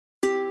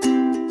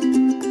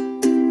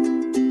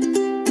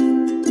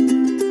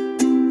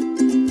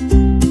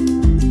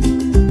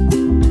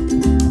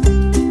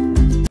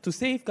To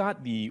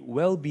safeguard the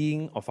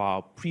well-being of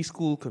our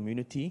preschool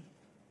community,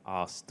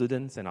 our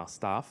students and our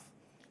staff,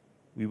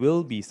 we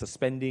will be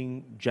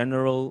suspending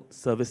general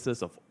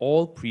services of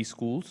all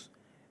preschools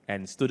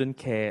and student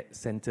care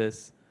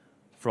centers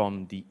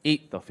from the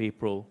 8th of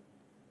April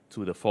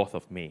to the 4th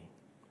of May.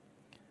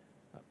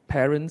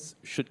 Parents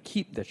should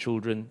keep their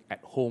children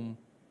at home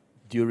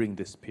during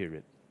this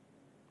period.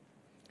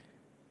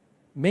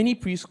 Many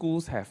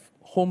preschools have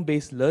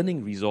home-based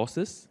learning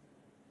resources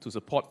to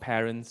support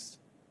parents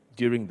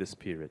during this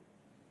period.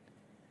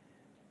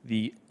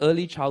 The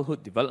Early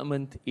Childhood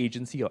Development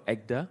Agency, or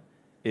EGDA,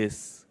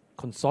 is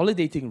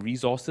consolidating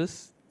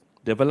resources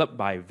developed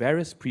by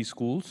various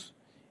preschools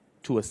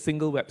to a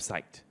single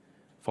website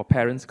for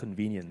parents'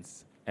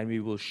 convenience, and we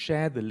will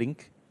share the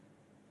link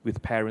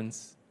with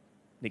parents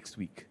next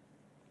week.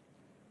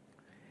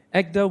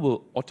 EGDA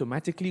will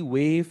automatically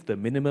waive the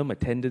minimum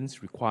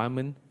attendance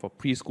requirement for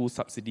preschool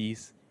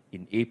subsidies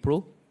in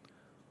April,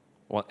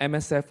 while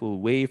MSF will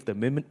waive the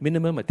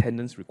minimum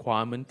attendance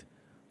requirement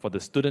for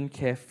the student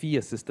care fee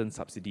assistance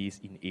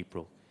subsidies in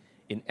April.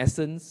 In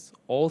essence,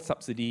 all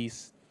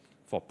subsidies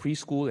for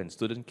preschool and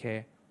student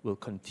care will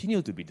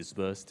continue to be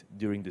disbursed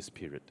during this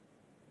period.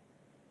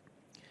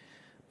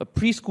 But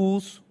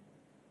preschools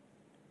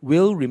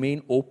will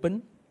remain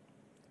open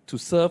to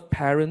serve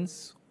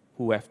parents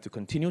who have to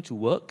continue to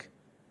work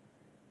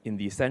in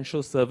the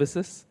essential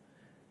services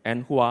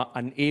and who are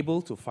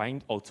unable to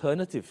find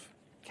alternative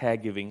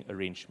caregiving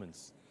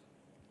arrangements.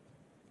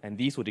 And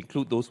these would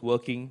include those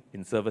working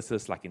in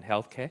services like in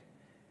healthcare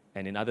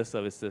and in other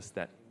services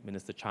that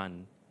Minister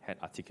Chan had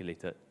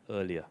articulated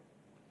earlier.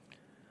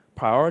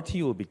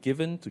 Priority will be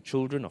given to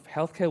children of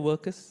healthcare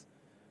workers,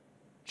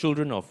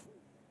 children of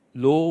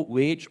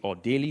low-wage or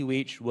daily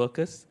wage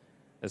workers,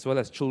 as well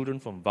as children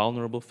from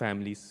vulnerable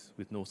families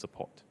with no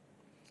support.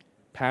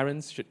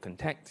 Parents should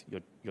contact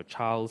your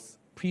child's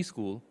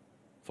preschool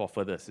for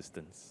further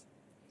assistance.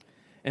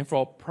 And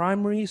for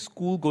primary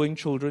school-going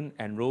children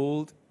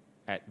enrolled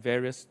at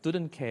various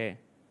student care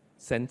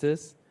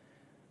centers,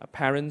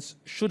 parents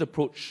should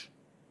approach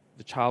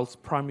the child's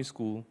primary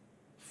school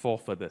for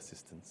further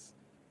assistance.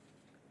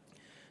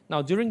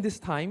 Now, during this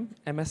time,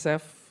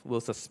 MSF will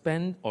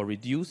suspend or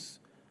reduce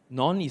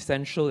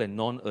non-essential and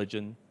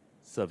non-urgent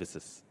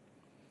services.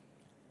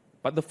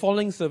 But the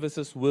following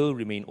services will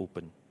remain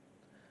open.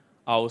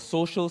 Our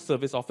social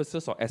service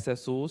officers, or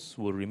SSOs,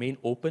 will remain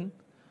open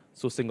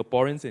so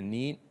Singaporeans in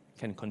need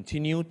can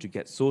continue to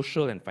get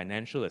social and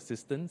financial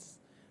assistance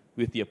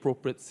with the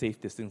appropriate safe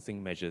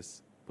distancing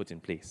measures put in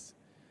place.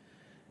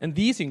 And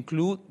these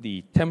include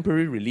the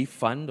Temporary Relief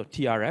Fund, or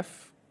TRF,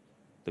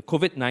 the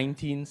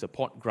COVID-19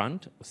 Support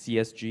Grant, or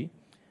CSG,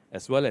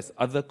 as well as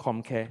other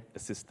ComCare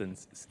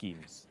assistance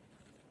schemes.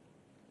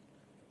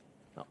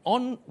 Now,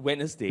 on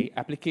Wednesday,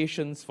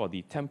 applications for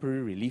the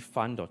Temporary Relief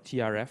Fund, or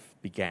TRF,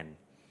 began.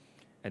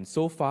 And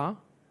so far,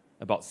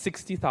 about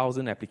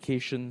 60,000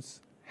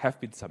 applications have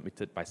been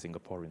submitted by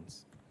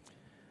Singaporeans.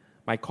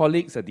 My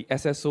colleagues at the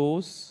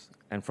SSOs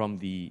and from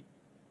the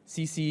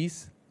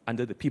CCs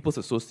under the People's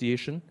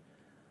Association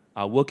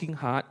are working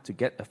hard to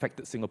get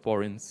affected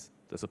Singaporeans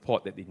the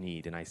support that they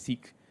need, and I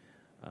seek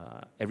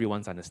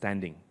everyone's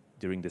understanding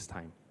during this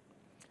time.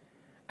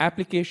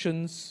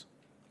 Applications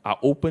are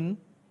open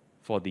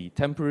for the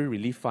Temporary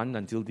Relief Fund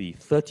until the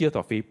 30th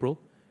of April,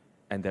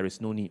 and there is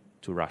no need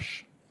to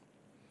rush.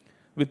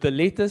 With the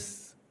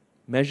latest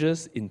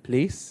measures in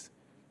place,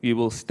 we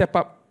will step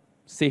up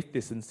safe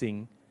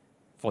distancing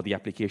for the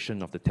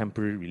application of the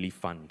Temporary Relief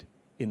Fund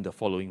in the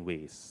following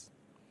ways.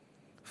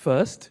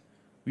 First,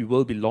 we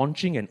will be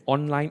launching an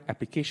online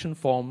application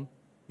form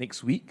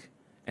next week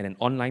and an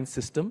online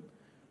system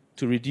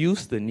to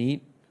reduce the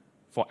need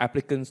for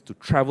applicants to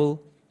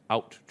travel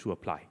out to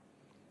apply.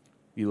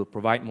 We will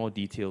provide more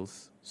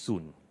details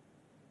soon.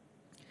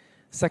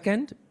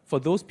 Second, for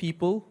those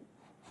people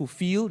who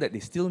feel that they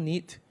still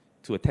need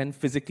to attend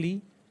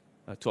physically,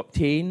 to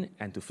obtain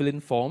and to fill in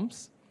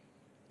forms,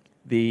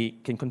 they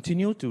can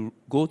continue to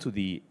go to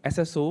the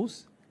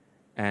SSOs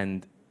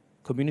and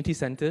community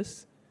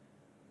centers,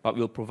 but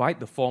we'll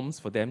provide the forms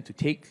for them to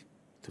take,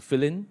 to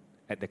fill in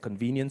at their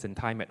convenience and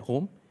time at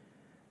home,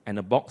 and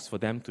a box for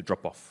them to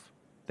drop off.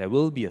 There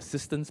will be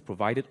assistance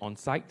provided on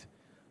site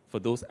for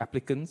those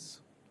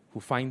applicants who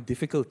find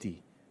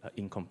difficulty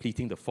in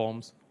completing the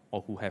forms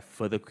or who have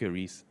further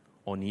queries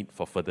or need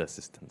for further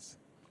assistance.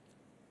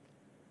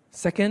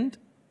 Second,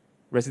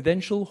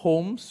 residential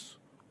homes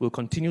will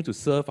continue to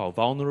serve our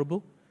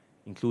vulnerable,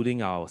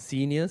 including our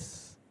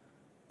seniors,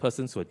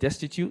 persons who are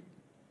destitute,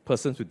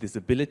 persons with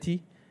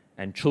disability,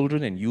 and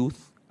children and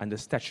youth under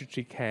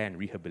statutory care and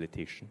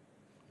rehabilitation.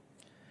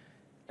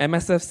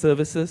 MSF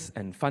services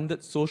and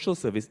funded social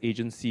service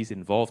agencies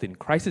involved in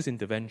crisis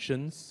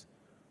interventions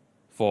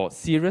for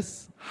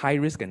serious,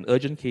 high-risk and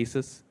urgent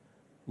cases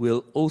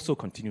will also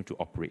continue to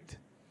operate.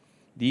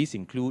 These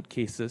include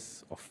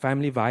cases of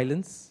family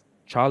violence,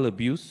 child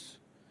abuse,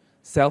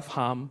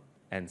 self-harm,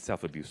 and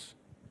self-abuse.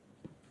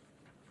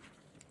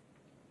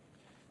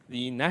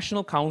 The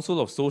National Council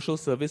of Social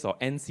Service, or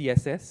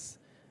NCSS,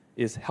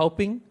 is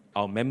helping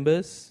our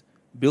members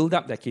build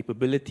up their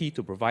capability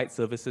to provide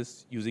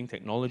services using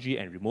technology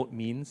and remote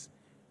means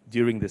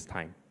during this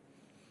time.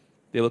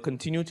 They will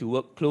continue to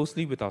work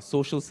closely with our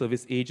social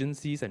service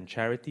agencies and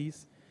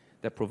charities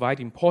that provide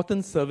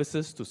important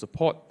services to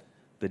support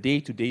the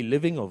day-to-day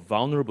living of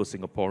vulnerable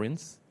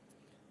Singaporeans,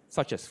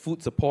 such as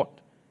food support,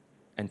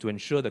 and to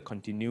ensure the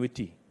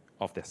continuity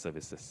of their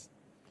services.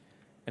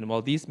 And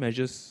while these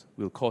measures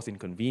will cause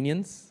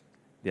inconvenience,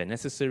 they are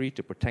necessary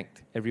to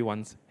protect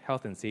everyone's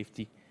health and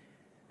safety,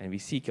 and we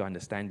seek your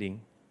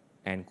understanding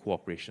and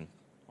cooperation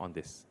on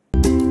this.